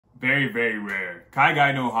Very, very rare. 海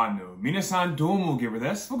外の反応。皆さんどうもGiver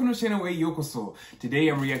です。僕のチャンネルへようこそ。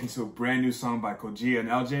Today I'm reacting to a brand new song by Kohjiya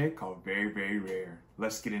and LJ called Very, Very Rare.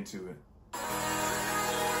 Let's get into it.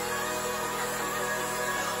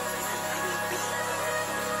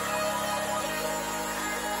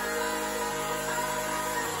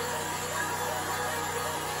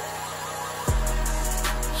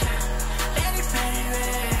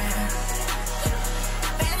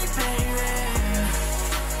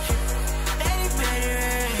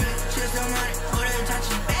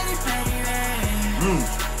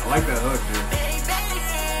 I like that hook, dude.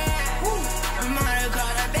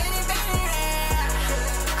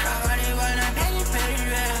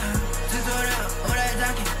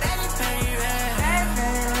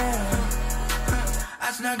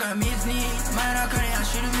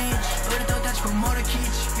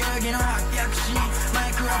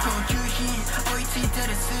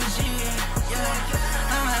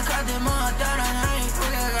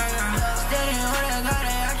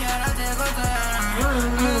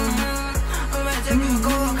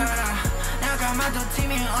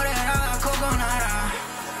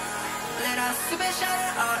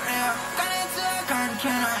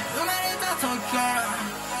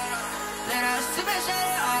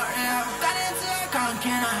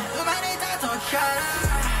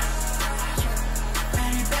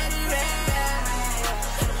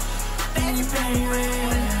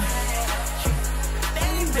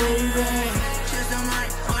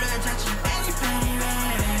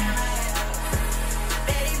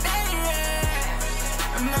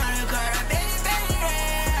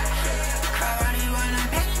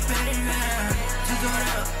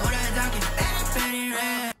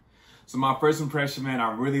 So my first impression, man,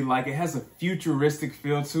 I really like it. It has a futuristic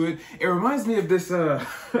feel to it. It reminds me of this,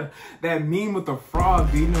 that meme with the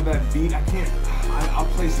frog, dude. You know that beat? I'll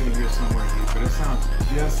place it in here somewhere, dude, but it sounds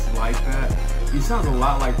just like that. He sounds a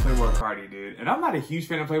lot like Playboi Carti, dude. And I'm not a huge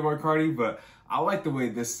fan of Playboi Carti, but I like the way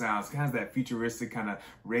this sounds. It has that futuristic kind of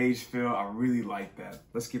rage feel. I really like that.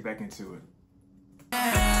 Let's get back into it.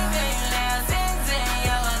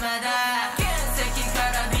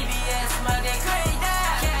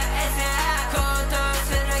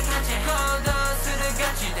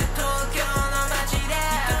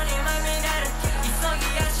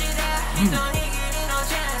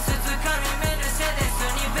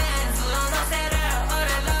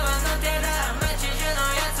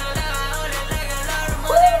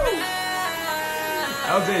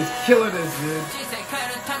 LJ is killing this, dude.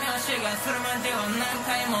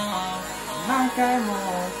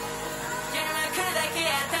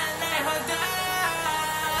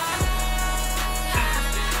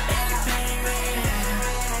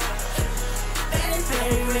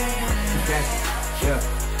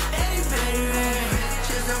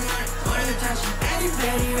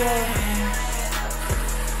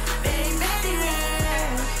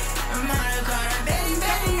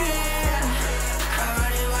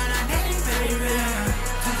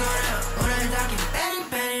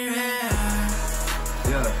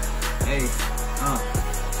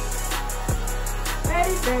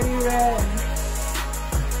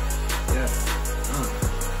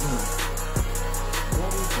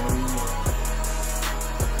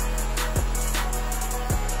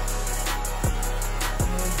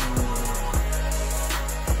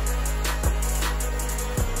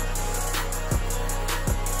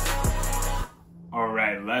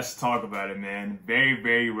 Let's talk about it, man. Very,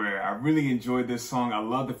 very rare. I really enjoyed this song. I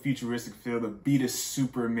love the futuristic feel. The beat is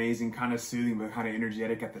super amazing, kind of soothing, but kind of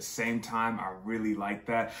energetic at the same time. I really like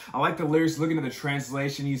that. I like the lyrics. Looking at the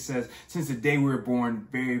translation, he says, since the day we were born,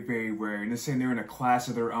 very, very rare. And they're saying they're in a class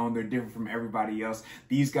of their own. They're different from everybody else.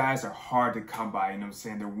 These guys are hard to come by, you know what I'm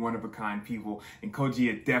saying? They're one-of-a-kind people. And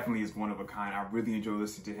Kohjiya definitely is one of a kind. I really enjoy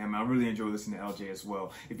listening to him. I really enjoy listening to LJ as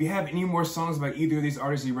well. If you have any more songs by either of these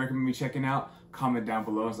artists you recommend me checking out, comment down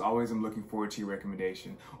below. As always, I'm looking forward to your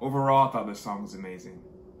recommendation. Overall, I thought this song was amazing.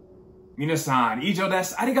 Minasan, ijo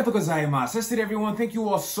desu. Arigatou gozaimasu. That's it, everyone. Thank you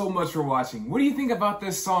all so much for watching. What do you think about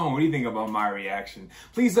this song? What do you think about my reaction?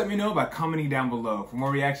 Please let me know by commenting down below. For more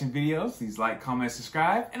reaction videos, please like, comment,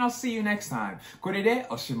 subscribe, and I'll see you next time. これで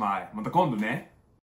おしまい。また今度ね。